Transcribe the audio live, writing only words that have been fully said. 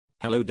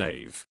Hello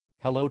Dave.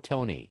 Hello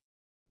Tony.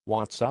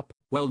 What's up?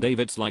 Well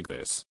Dave, it's like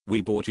this. We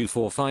bought you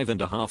for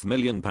 £5.5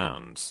 million.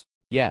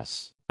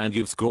 Yes. And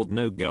you've scored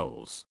no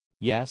goals.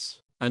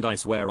 Yes. And I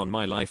swear on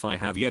my life I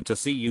have yet to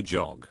see you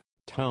jog.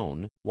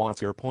 Tone,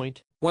 what's your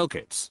point? Well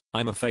Kits,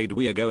 I'm afraid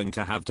we are going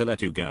to have to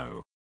let you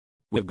go.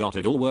 We've got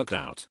it all worked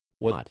out.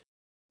 What?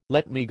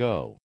 Let me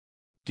go.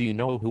 Do you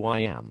know who I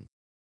am?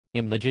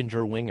 I'm the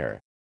ginger winger.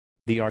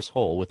 The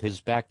arsehole with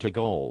his back to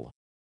goal.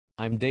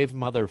 I'm Dave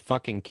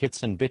motherfucking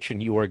Kitson bitch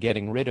and you are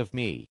getting rid of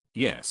me.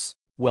 Yes.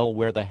 Well,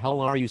 where the hell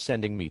are you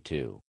sending me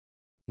to?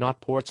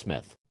 Not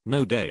Portsmouth.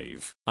 No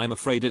Dave, I'm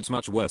afraid it's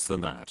much worse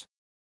than that.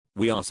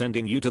 We are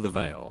sending you to the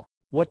Vale.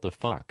 What the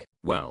fuck?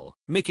 Well,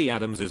 Mickey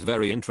Adams is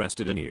very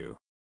interested in you.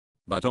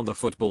 But on the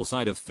football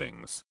side of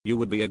things, you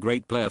would be a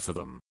great player for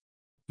them.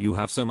 You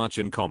have so much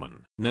in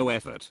common. No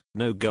effort,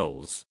 no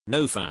goals,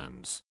 no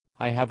fans.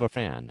 I have a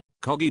fan.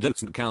 Coggy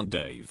doesn't count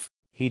Dave.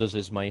 He does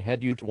is my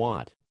head you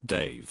twat.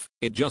 Dave,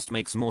 it just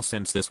makes more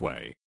sense this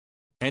way.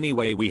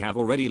 Anyway, we have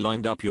already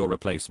lined up your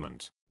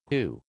replacement.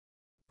 Who?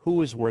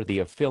 Who is worthy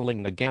of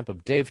filling the gap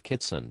of Dave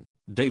Kitson?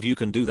 Dave, you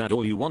can do that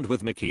all you want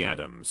with Mickey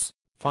Adams.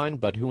 Fine,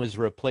 but who is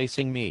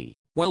replacing me?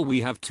 Well,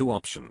 we have two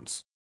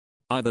options.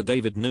 Either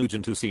David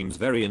Nugent, who seems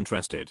very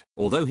interested,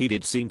 although he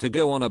did seem to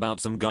go on about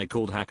some guy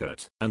called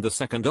Hackett, and the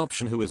second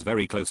option, who is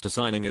very close to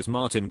signing, is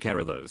Martin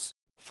Carruthers.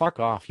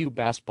 Fuck off, you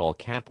baseball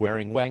cap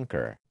wearing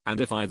wanker. And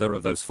if either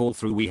of those fall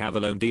through, we have a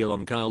loan deal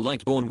on Kyle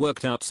Lightbourne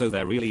worked out, so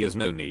there really is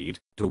no need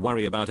to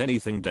worry about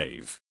anything,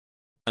 Dave.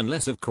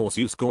 Unless of course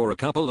you score a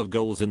couple of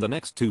goals in the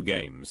next 2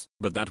 games,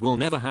 but that will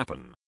never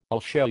happen. I'll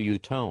show you,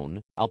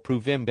 Tone. I'll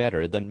prove him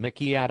better than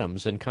Mickey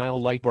Adams and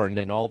Kyle Lightbourne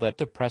and all that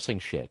depressing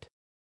shit.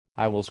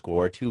 I will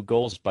score 2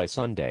 goals by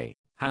Sunday.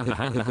 Ha ha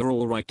ha ha,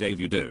 alright Dave,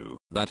 you do.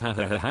 That ha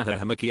ha ha ha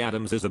ha, Mickey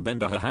Adams is a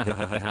bender, ha ha ha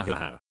ha ha ha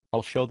ha.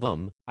 I'll show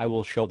them, I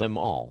will show them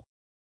all.